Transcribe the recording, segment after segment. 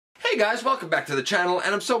Hey guys, welcome back to the channel,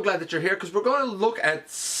 and I'm so glad that you're here because we're going to look at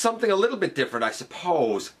something a little bit different, I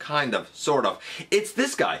suppose, kind of, sort of. It's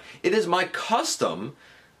this guy. It is my custom,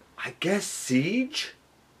 I guess, Siege?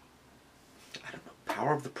 I don't know,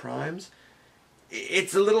 Power of the Primes?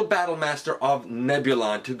 It's a little Battle Master of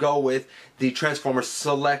Nebulon to go with the Transformers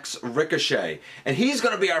Selects Ricochet. And he's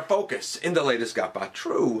going to be our focus in the latest GotBot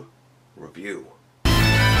True review.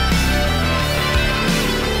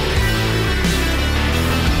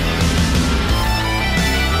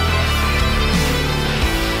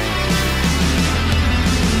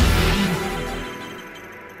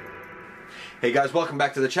 Hey guys, welcome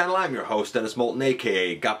back to the channel. I'm your host, Dennis Moulton,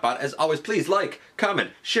 aka GotBot. As always, please like,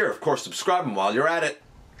 comment, share, of course, subscribe, and while you're at it,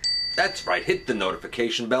 that's right, hit the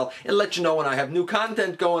notification bell and let you know when I have new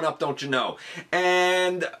content going up, don't you know?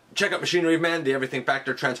 And check out Machinery Man, the Everything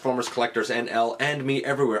Factor, Transformers, Collectors, NL, and me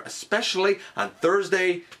everywhere, especially on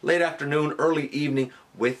Thursday, late afternoon, early evening,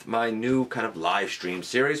 with my new kind of live stream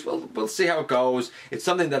series. We'll see how it goes. It's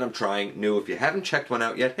something that I'm trying new. If you haven't checked one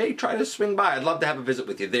out yet, hey, try to swing by. I'd love to have a visit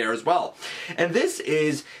with you there as well. And this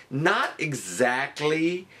is not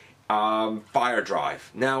exactly Firedrive.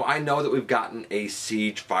 Now, I know that we've gotten a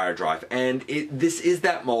Siege Firedrive, and this is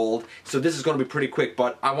that mold, so this is going to be pretty quick,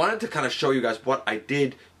 but I wanted to kind of show you guys what I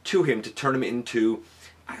did to him to turn him into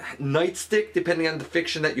Nightstick, depending on the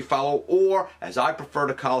fiction that you follow, or, as I prefer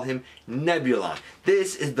to call him, Nebulon.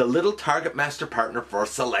 This is the little target master partner for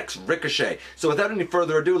Selects Ricochet. So without any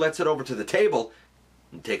further ado, let's head over to the table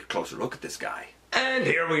and take a closer look at this guy. And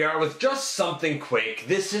here we are with just something quick.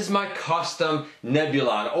 This is my custom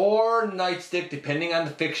Nebulon, or Nightstick, depending on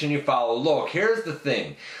the fiction you follow. Look, here's the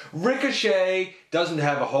thing. Ricochet doesn't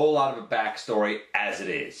have a whole lot of a backstory as it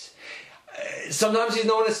is. Sometimes he's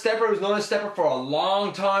known as Stepper. He was known as Stepper for a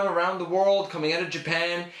long time around the world, coming out of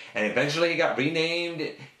Japan, and eventually he got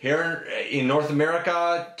renamed here in North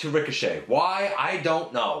America to Ricochet. Why? I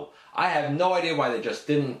don't know. I have no idea why they just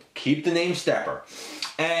didn't keep the name Stepper.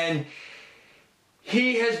 And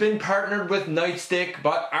he has been partnered with Nightstick,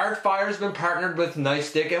 but Artfire's been partnered with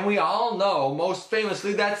Nightstick, and we all know, most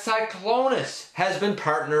famously, that Cyclonus has been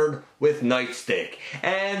partnered with Nightstick.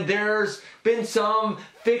 And there's been some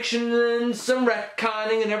fiction and some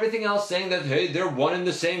retconning and everything else saying that, hey, they're one and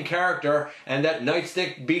the same character, and that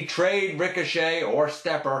Nightstick betrayed Ricochet or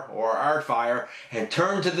Stepper or Artfire and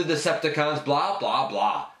turned to the Decepticons, blah, blah,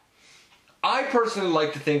 blah. I personally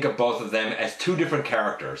like to think of both of them as two different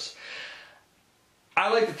characters. I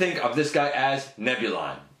like to think of this guy as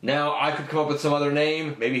Nebulon. Now, I could come up with some other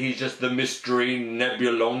name. Maybe he's just the Mystery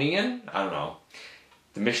Nebulonian. I don't know.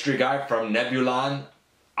 The mystery guy from Nebulon.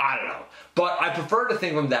 I don't know. But I prefer to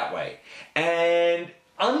think of him that way. And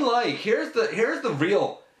unlike, here's the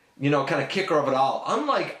real, kind of kicker of it all.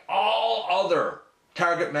 Unlike all other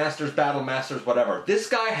Target Masters, Battle Masters, whatever, this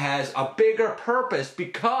guy has a bigger purpose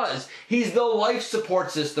because he's the life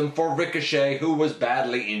support system for Ricochet, who was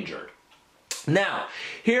badly injured. Now,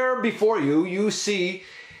 here before you, you see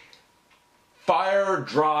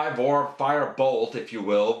Firedrive, or Firebolt, if you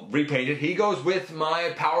will, repainted. He goes with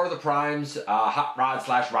my Power of the Primes Hot Rod /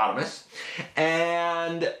 Rodimus.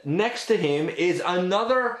 And next to him is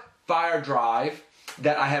another Firedrive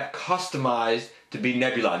that I have customized to be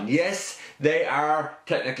Nebulon. Yes, they are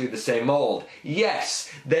technically the same mold.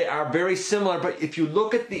 Yes, they are very similar, but if you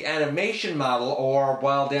look at the animation model, or,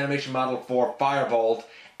 well, the animation model for Firebolt,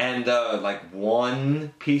 and like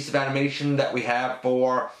one piece of animation that we have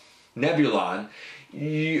for Nebulon,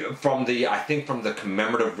 I think from the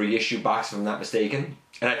commemorative reissue box, if I'm not mistaken.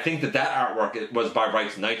 And I think that artwork was by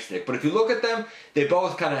Wright's Nightstick. But if you look at them, they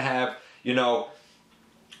both kind of have,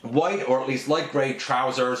 white or at least light gray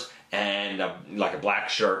trousers and like a black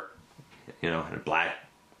shirt, and a black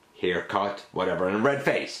haircut, whatever, and a red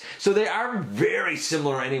face. So they are very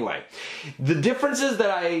similar anyway. The differences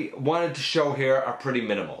that I wanted to show here are pretty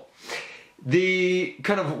minimal. The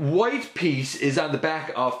kind of white piece is on the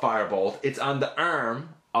back of Firebolt. It's on the arm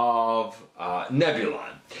of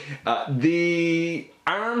Nebulon. The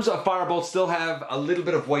arms of Firebolt still have a little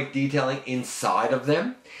bit of white detailing inside of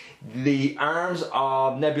them. The arms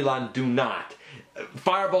of Nebulon do not.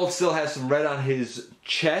 Firebolt still has some red on his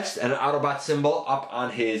chest and an Autobot symbol up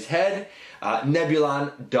on his head.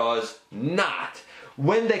 Nebulon does not.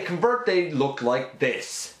 When they convert, they look like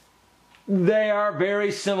this. They are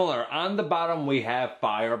very similar. On the bottom we have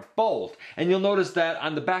Firebolt, and you'll notice that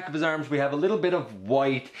on the back of his arms we have a little bit of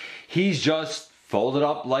white. He's just folded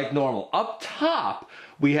up like normal. Up top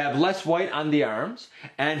we have less white on the arms,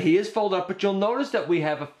 and he is folded up, but you'll notice that we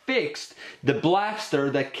have affixed the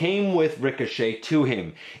blaster that came with Ricochet to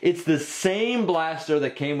him. It's the same blaster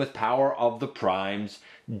that came with Power of the Primes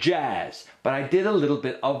jazz, but I did a little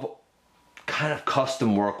bit of kind of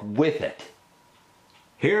custom work with it.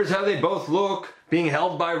 Here's how they both look being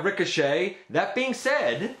held by Ricochet. That being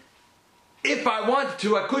said, if I wanted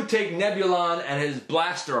to, I could take Nebulon and his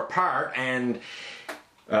blaster apart, and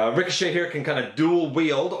Ricochet here can kind of dual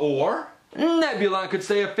wield, or Nebulon could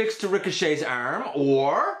stay affixed to Ricochet's arm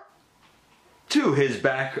or to his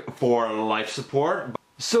back for life support.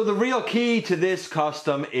 So the real key to this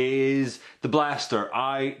custom is the blaster.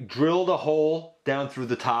 I drilled a hole down through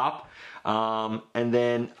the top, and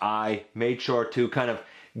then I made sure to kind of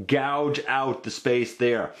gouge out the space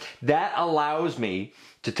there. That allows me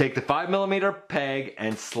to take the 5mm peg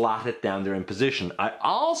and slot it down there in position. I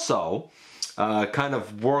also kind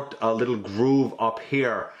of worked a little groove up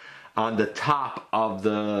here on the top of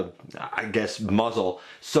the, I guess, muzzle,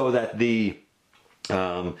 so that the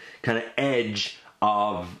kind of edge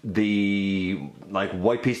of the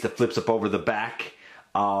white piece that flips up over the back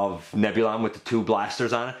of Nebulon with the two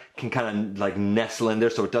blasters on it can kind of nestle in there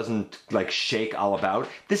so it doesn't shake all about.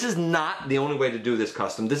 This is not the only way to do this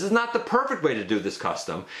custom. This is not the perfect way to do this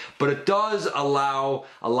custom, but it does allow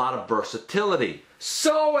a lot of versatility.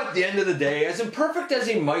 So at the end of the day, as imperfect as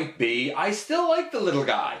he might be, I still like the little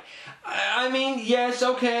guy. I mean, yes,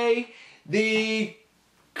 okay, the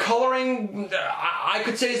coloring, I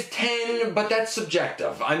could say is 10, but that's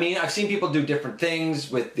subjective. I mean, I've seen people do different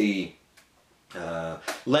things with the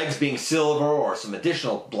legs being silver or some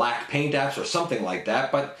additional black paint apps or something like that,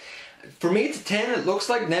 but for me it's a 10. It looks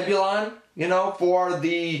like Nebulon, you know, for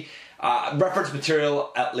the reference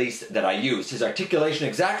material at least that I used. His articulation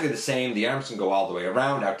exactly the same. The arms can go all the way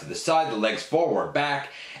around, out to the side, the legs forward, back,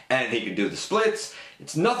 and he can do the splits.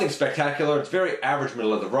 It's nothing spectacular. It's very average,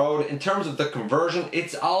 middle of the road. In terms of the conversion,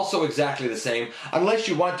 it's also exactly the same, unless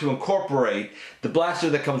you want to incorporate the blaster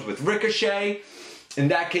that comes with Ricochet. In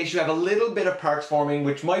that case, you have a little bit of parts forming,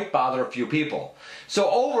 which might bother a few people. So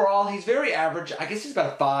overall, he's very average. I guess he's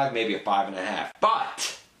about a 5, maybe a 5.5.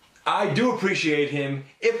 But I do appreciate him,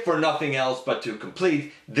 if for nothing else but to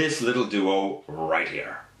complete this little duo right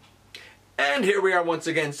here. And here we are once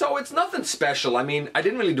again. So it's nothing special. I mean, I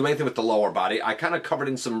didn't really do anything with the lower body. I kind of covered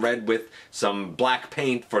in some red with some black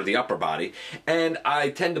paint for the upper body. And I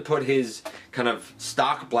tend to put his kind of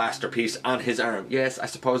stock blaster piece on his arm. Yes, I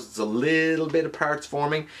suppose it's a little bit of parts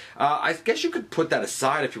forming. I guess you could put that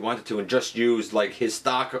aside if you wanted to and just use like his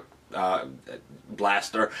stock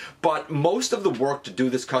blaster, but most of the work to do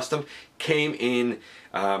this custom came in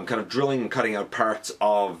kind of drilling and cutting out parts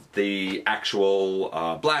of the actual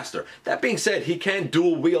blaster. That being said, he can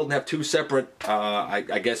dual wield and have two separate,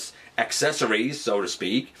 I guess, accessories, so to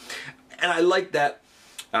speak, and I like that.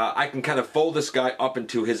 I can kind of fold this guy up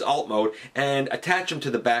into his alt mode and attach him to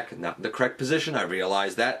the back, not in the correct position, I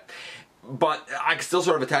realize that. But I can still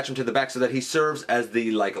sort of attach him to the back so that he serves as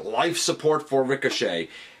the life support for Ricochet,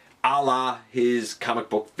 a la his comic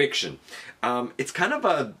book fiction. It's kind of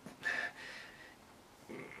a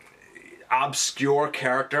obscure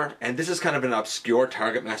character, and this is kind of an obscure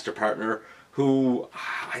Target Master partner who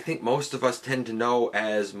I think most of us tend to know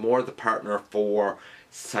as more the partner for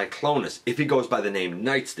Cyclonus, if he goes by the name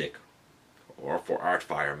Nightstick, or for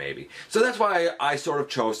Artfire maybe. So that's why I sort of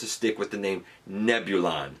chose to stick with the name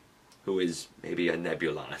Nebulon, who is maybe a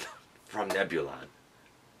Nebulon from Nebulon.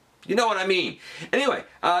 You know what I mean. Anyway,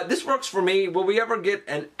 this works for me. Will we ever get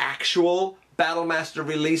an actual Battlemaster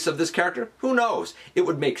release of this character? Who knows? It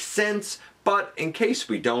would make sense, but in case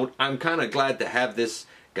we don't, I'm kind of glad to have this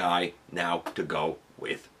guy now to go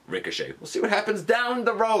with Ricochet. We'll see what happens down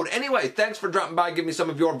the road. Anyway, thanks for dropping by, giving me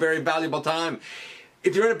some of your very valuable time.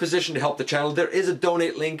 If you're in a position to help the channel, there is a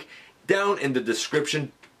donate link down in the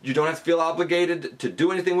description. You don't have to feel obligated to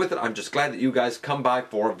do anything with it. I'm just glad that you guys come by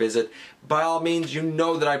for a visit. By all means, you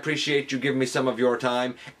know that I appreciate you giving me some of your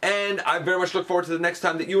time. And I very much look forward to the next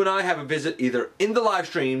time that you and I have a visit, either in the live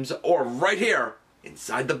streams or right here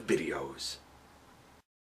inside the videos.